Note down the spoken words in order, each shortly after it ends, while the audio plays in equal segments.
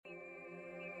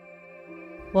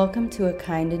Welcome to A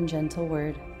Kind and Gentle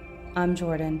Word. I'm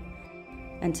Jordan,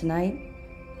 and tonight,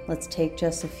 let's take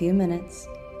just a few minutes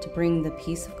to bring the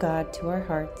peace of God to our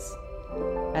hearts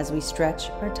as we stretch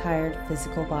our tired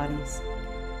physical bodies.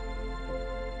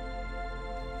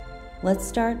 Let's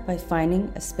start by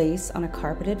finding a space on a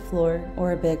carpeted floor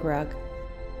or a big rug.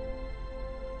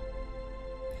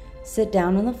 Sit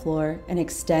down on the floor and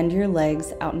extend your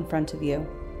legs out in front of you.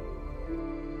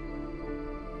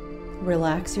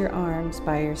 Relax your arms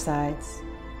by your sides.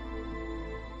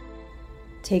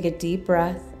 Take a deep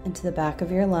breath into the back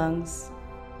of your lungs.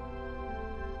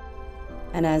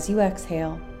 And as you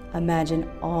exhale, imagine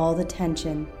all the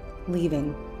tension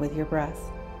leaving with your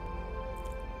breath.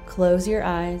 Close your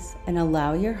eyes and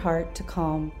allow your heart to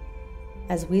calm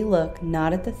as we look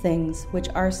not at the things which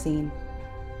are seen,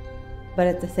 but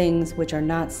at the things which are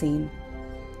not seen.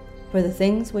 For the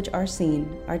things which are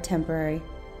seen are temporary,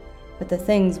 but the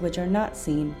things which are not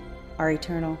seen are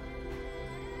eternal.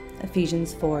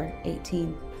 Ephesians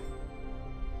 4:18.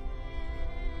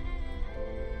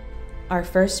 Our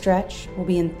first stretch will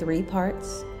be in 3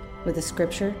 parts with a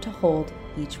scripture to hold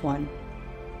each one.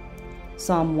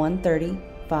 Psalm 130,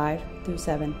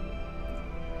 5-7.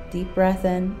 Deep breath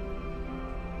in,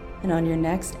 and on your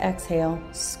next exhale,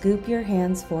 scoop your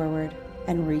hands forward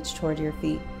and reach toward your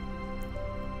feet.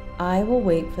 I will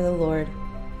wait for the Lord.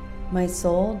 My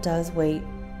soul does wait,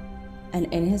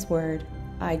 and in His word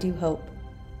I do hope.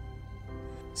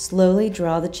 Slowly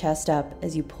draw the chest up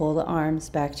as you pull the arms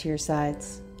back to your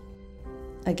sides.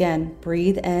 Again,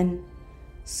 breathe in,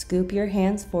 scoop your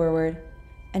hands forward,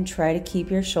 and try to keep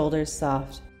your shoulders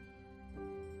soft.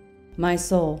 My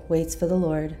soul waits for the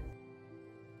Lord,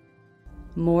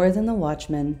 more than the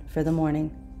watchman for the morning.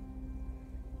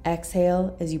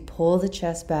 Exhale as you pull the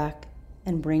chest back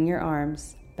and bring your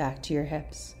arms back to your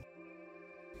hips.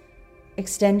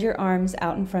 Extend your arms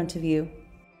out in front of you.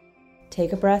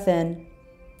 Take a breath in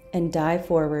and dive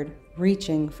forward,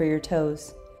 reaching for your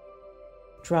toes.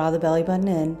 Draw the belly button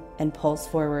in and pulse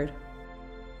forward.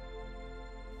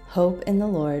 Hope in the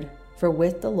Lord, for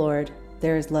with the Lord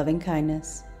there is loving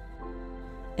kindness,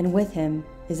 and with Him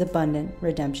is abundant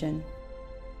redemption.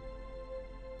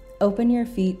 Open your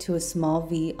feet to a small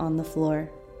V on the floor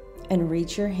and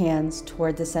reach your hands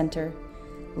toward the center,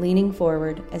 leaning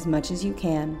forward as much as you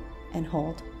can, and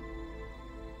hold.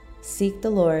 Seek the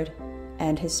Lord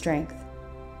and His strength.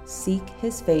 Seek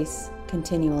His face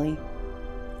continually.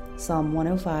 Psalm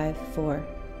 105:4.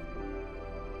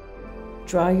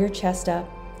 Draw your chest up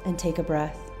and take a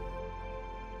breath.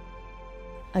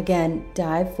 Again,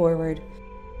 dive forward,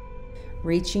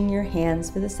 reaching your hands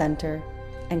for the center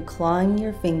and clawing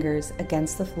your fingers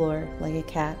against the floor like a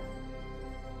cat.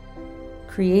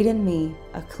 Create in me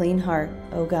a clean heart,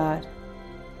 O God,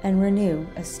 and renew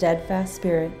a steadfast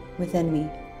spirit within me.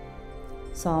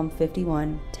 Psalm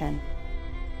 51:10.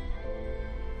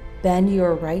 Bend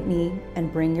your right knee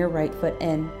and bring your right foot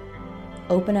in.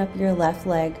 Open up your left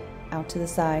leg out to the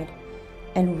side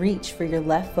and reach for your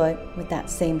left foot with that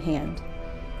same hand.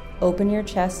 Open your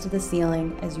chest to the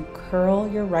ceiling as you curl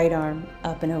your right arm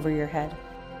up and over your head.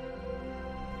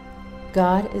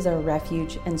 God is our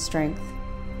refuge and strength,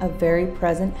 a very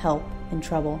present help in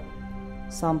trouble.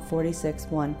 Psalm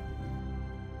 46:1.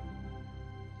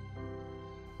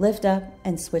 Lift up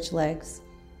and switch legs.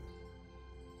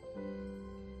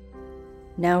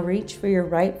 Now reach for your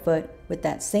right foot with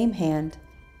that same hand,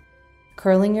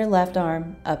 curling your left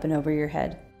arm up and over your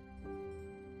head.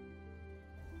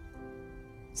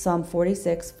 Psalm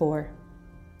 46:4.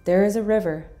 There is a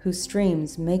river whose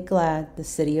streams make glad the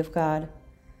city of God,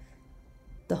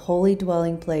 the holy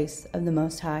dwelling place of the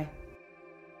Most High.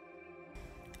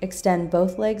 Extend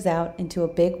both legs out into a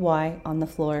big Y on the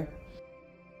floor.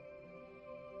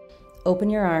 Open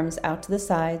your arms out to the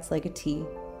sides like a T.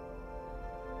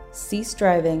 Cease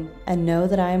striving and know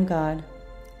that I am God.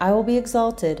 I will be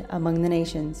exalted among the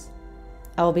nations.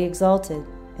 I will be exalted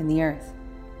in the earth.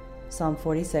 Psalm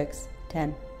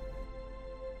 46:10.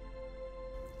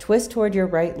 Twist toward your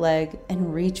right leg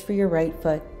and reach for your right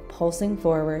foot, pulsing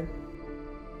forward.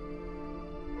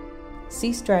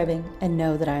 Cease striving and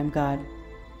know that I am God.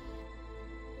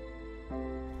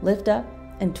 Lift up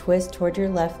and twist toward your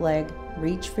left leg,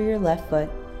 reach for your left foot,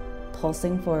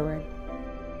 pulsing forward.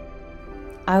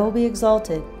 I will be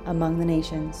exalted among the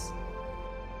nations.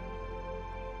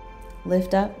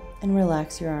 Lift up and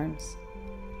relax your arms.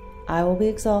 I will be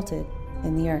exalted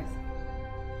in the earth.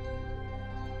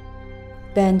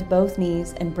 Bend both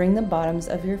knees and bring the bottoms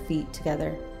of your feet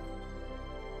together.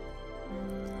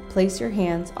 Place your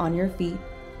hands on your feet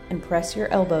and press your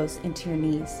elbows into your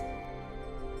knees.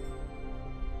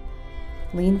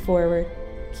 Lean forward,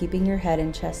 keeping your head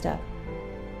and chest up.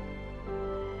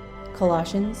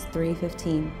 Colossians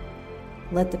 3:15.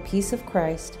 Let the peace of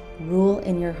Christ rule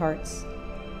in your hearts,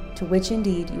 to which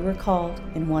indeed you were called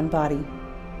in one body,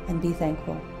 and be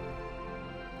thankful.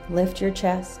 Lift your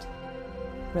chest,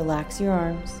 relax your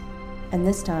arms, and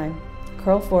this time,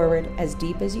 curl forward as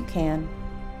deep as you can,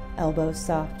 elbows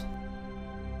soft.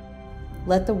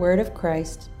 Let the word of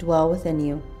Christ dwell within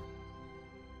you,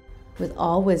 with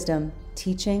all wisdom,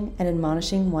 teaching and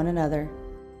admonishing one another,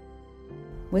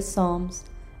 with psalms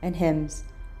and hymns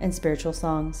and spiritual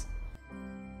songs,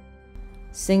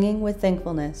 singing with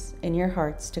thankfulness in your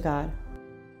hearts to God.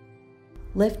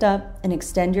 Lift up and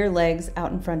extend your legs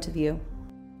out in front of you.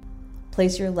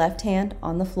 Place your left hand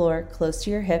on the floor close to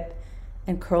your hip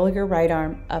and curl your right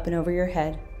arm up and over your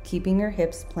head, keeping your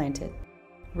hips planted.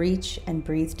 Reach and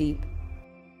breathe deep.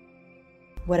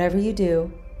 Whatever you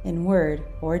do, in word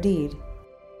or deed,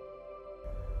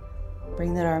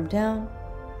 bring that arm down,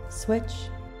 switch,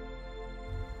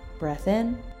 breath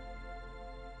in.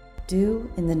 Do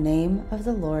in the name of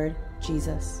the Lord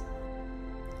Jesus,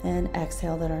 and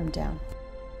exhale that arm down.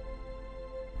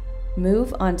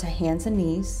 Move onto hands and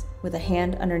knees with a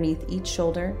hand underneath each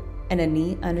shoulder and a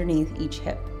knee underneath each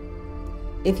hip.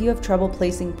 If you have trouble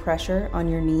placing pressure on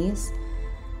your knees,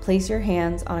 place your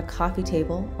hands on a coffee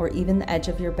table or even the edge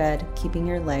of your bed, keeping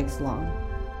your legs long.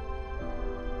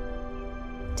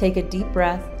 Take a deep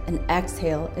breath and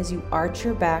exhale as you arch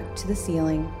your back to the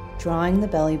ceiling, drawing the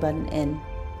belly button in.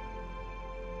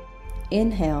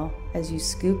 Inhale as you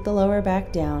scoop the lower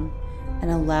back down and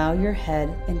allow your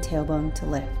head and tailbone to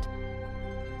lift.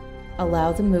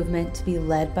 Allow the movement to be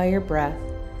led by your breath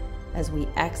as we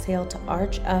exhale to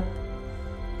arch up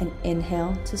and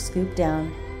inhale to scoop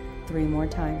down 3 more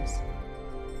times.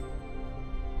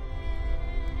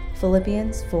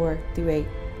 Philippians 4-8.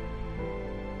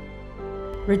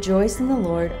 Rejoice in the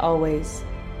Lord always.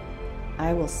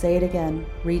 I will say it again,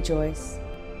 rejoice.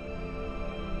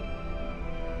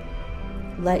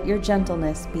 Let your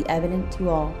gentleness be evident to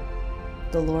all.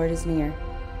 The Lord is near.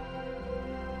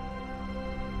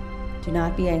 Do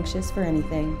not be anxious for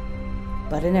anything,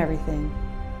 but in everything,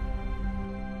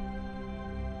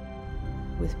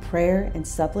 with prayer and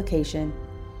supplication,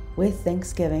 with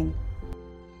thanksgiving,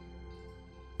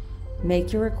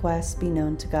 make your requests be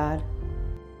known to God.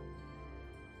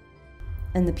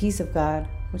 And the peace of God,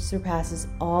 which surpasses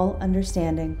all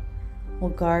understanding, will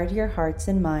guard your hearts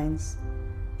and minds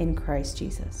in Christ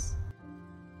Jesus.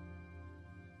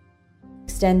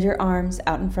 Extend your arms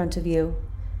out in front of you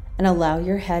and allow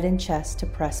your head and chest to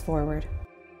press forward.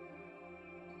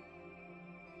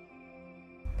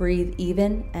 Breathe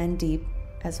even and deep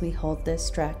as we hold this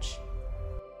stretch.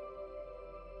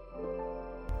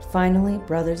 Finally,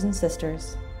 brothers and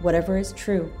sisters, whatever is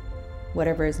true,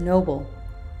 whatever is noble,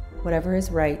 whatever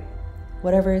is right,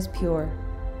 whatever is pure,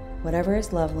 whatever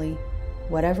is lovely,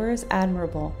 whatever is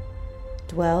admirable,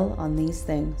 dwell on these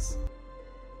things.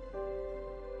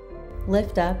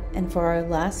 Lift up, and for our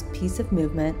last piece of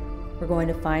movement, we're going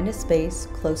to find a space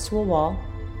close to a wall,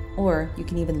 or you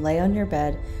can even lay on your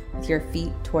bed with your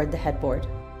feet toward the headboard.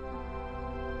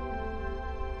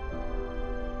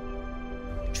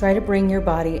 Try to bring your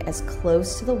body as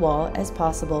close to the wall as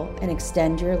possible and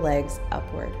extend your legs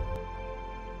upward.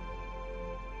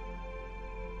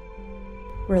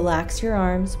 Relax your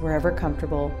arms wherever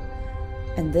comfortable,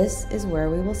 and this is where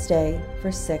we will stay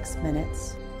for 6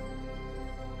 minutes.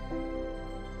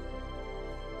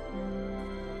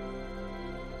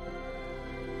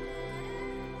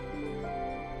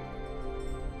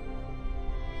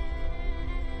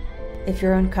 If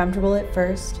you're uncomfortable at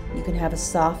first, you can have a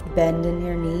soft bend in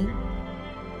your knee.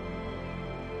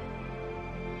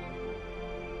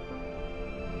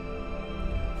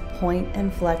 Point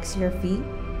and flex your feet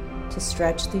to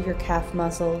stretch through your calf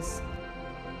muscles.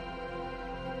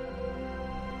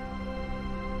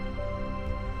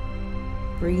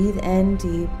 Breathe in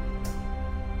deep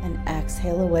and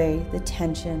exhale away the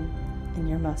tension in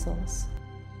your muscles.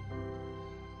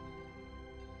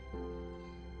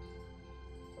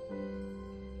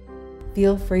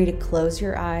 Feel free to close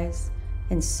your eyes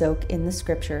and soak in the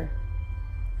scripture.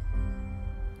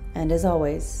 And as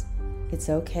always, it's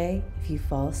okay if you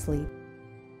fall asleep.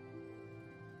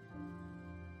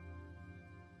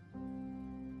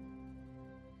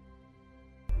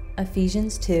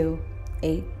 Ephesians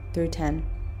 2:8-10.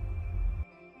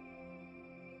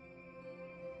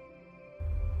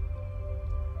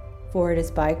 For it is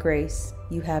by grace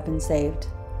you have been saved,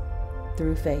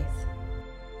 through faith.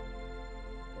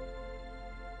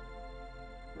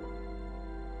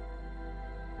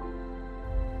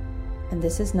 And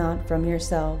this is not from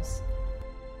yourselves.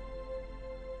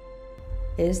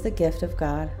 It is the gift of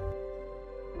God,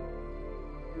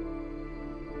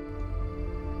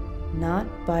 not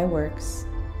by works,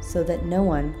 so that no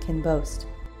one can boast.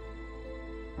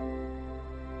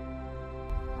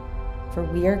 For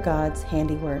we are God's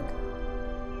handiwork,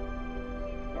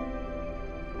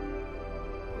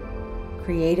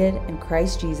 created in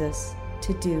Christ Jesus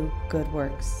to do good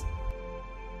works,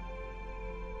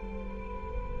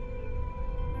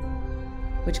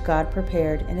 which God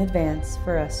prepared in advance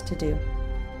for us to do.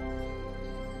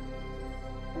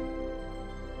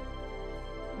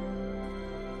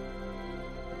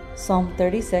 Psalm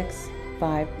 36,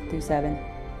 5 through 7.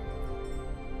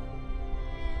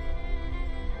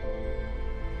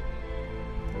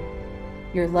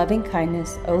 Your loving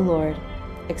kindness, O Lord,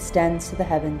 extends to the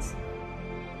heavens.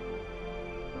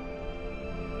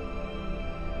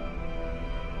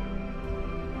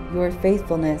 Your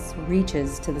faithfulness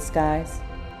reaches to the skies.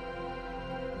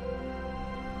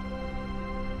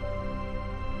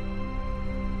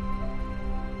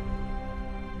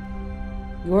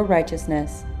 Your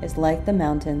righteousness is like the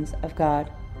mountains of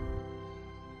God.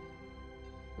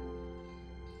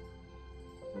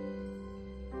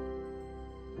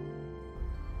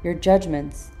 Your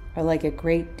judgments are like a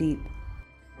great deep.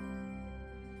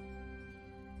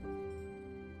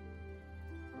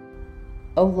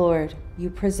 O Lord, you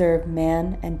preserve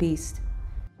man and beast.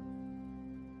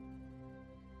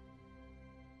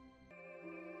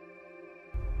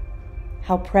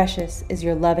 How precious is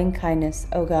your loving kindness,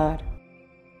 O God!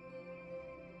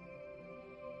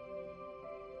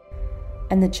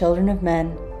 And the children of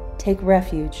men take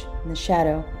refuge in the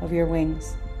shadow of your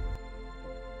wings.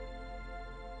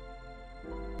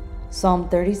 Psalm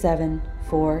 37,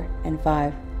 4 and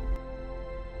 5.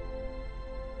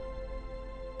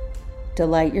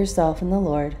 Delight yourself in the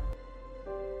Lord,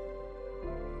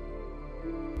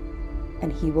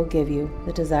 and He will give you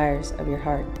the desires of your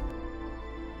heart.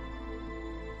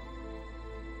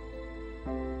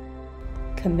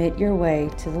 Commit your way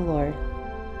to the Lord.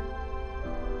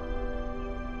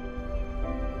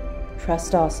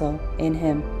 Trust also in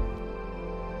Him,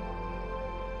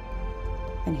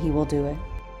 and He will do it.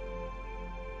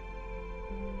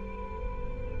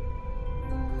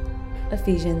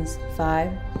 Ephesians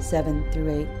 5, 7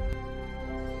 through 8.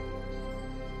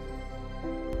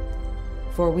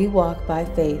 For we walk by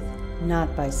faith,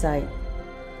 not by sight.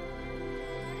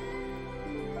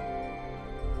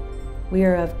 We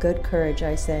are of good courage,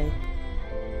 I say,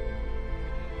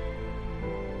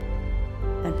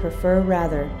 and prefer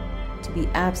rather to be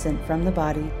absent from the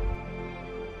body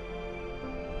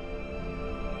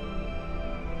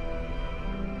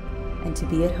and to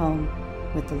be at home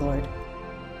with the Lord.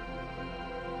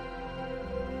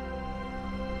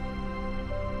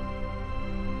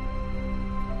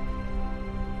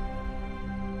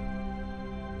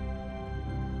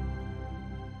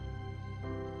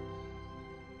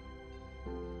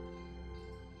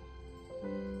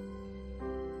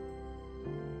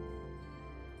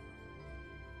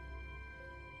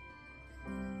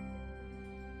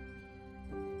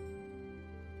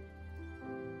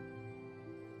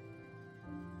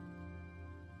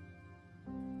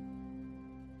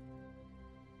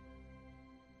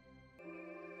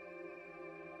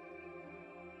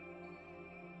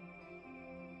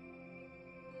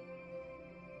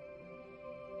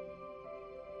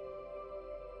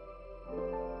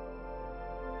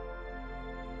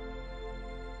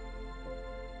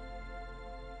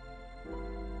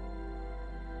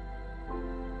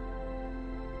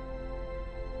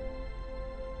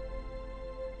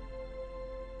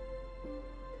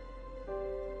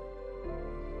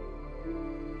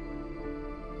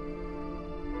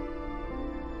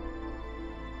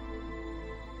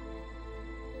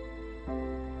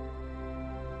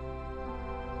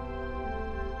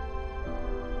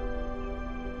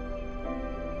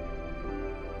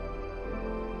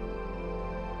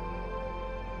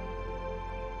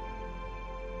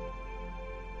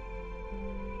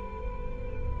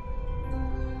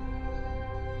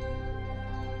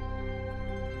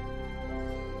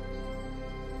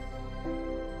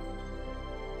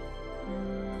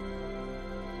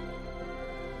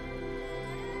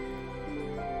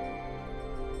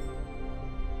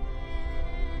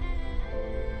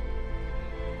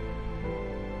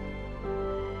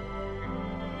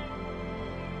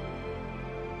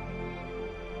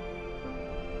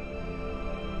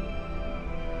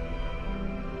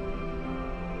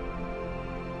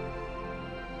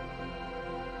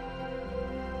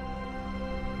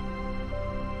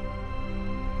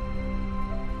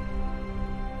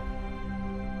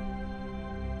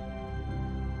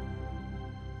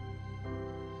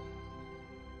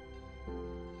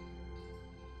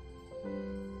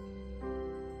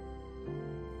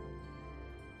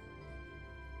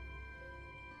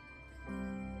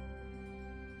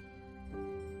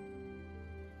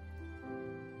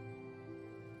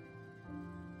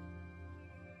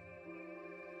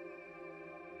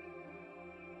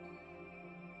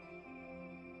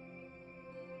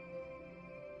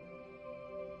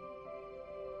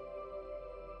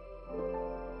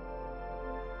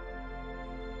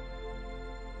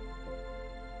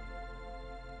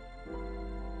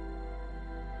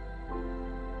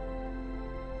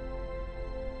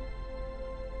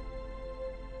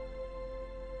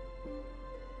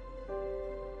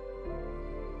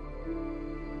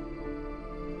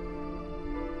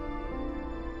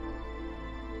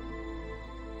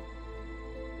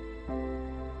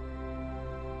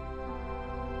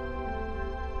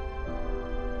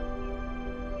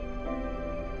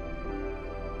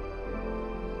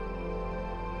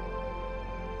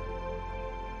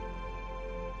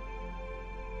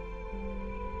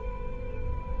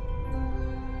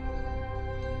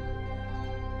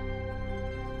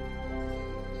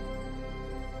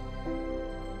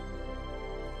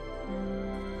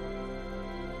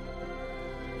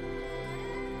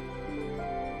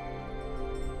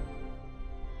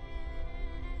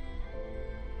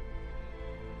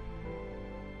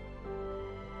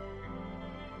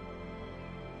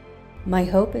 My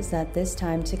hope is that this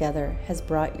time together has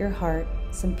brought your heart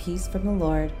some peace from the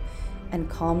Lord and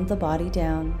calmed the body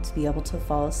down to be able to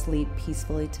fall asleep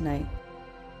peacefully tonight.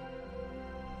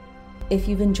 If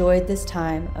you've enjoyed this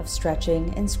time of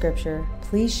stretching in Scripture,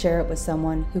 please share it with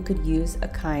someone who could use a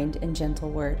kind and gentle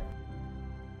word.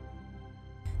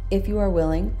 If you are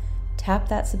willing, tap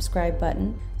that subscribe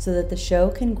button so that the show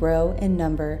can grow in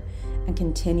number and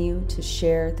continue to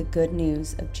share the good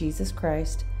news of Jesus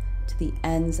Christ to the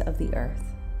ends of the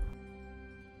earth.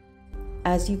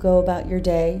 As you go about your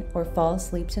day or fall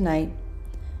asleep tonight,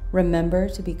 remember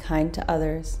to be kind to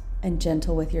others and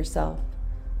gentle with yourself,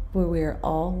 for we are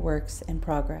all works in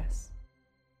progress.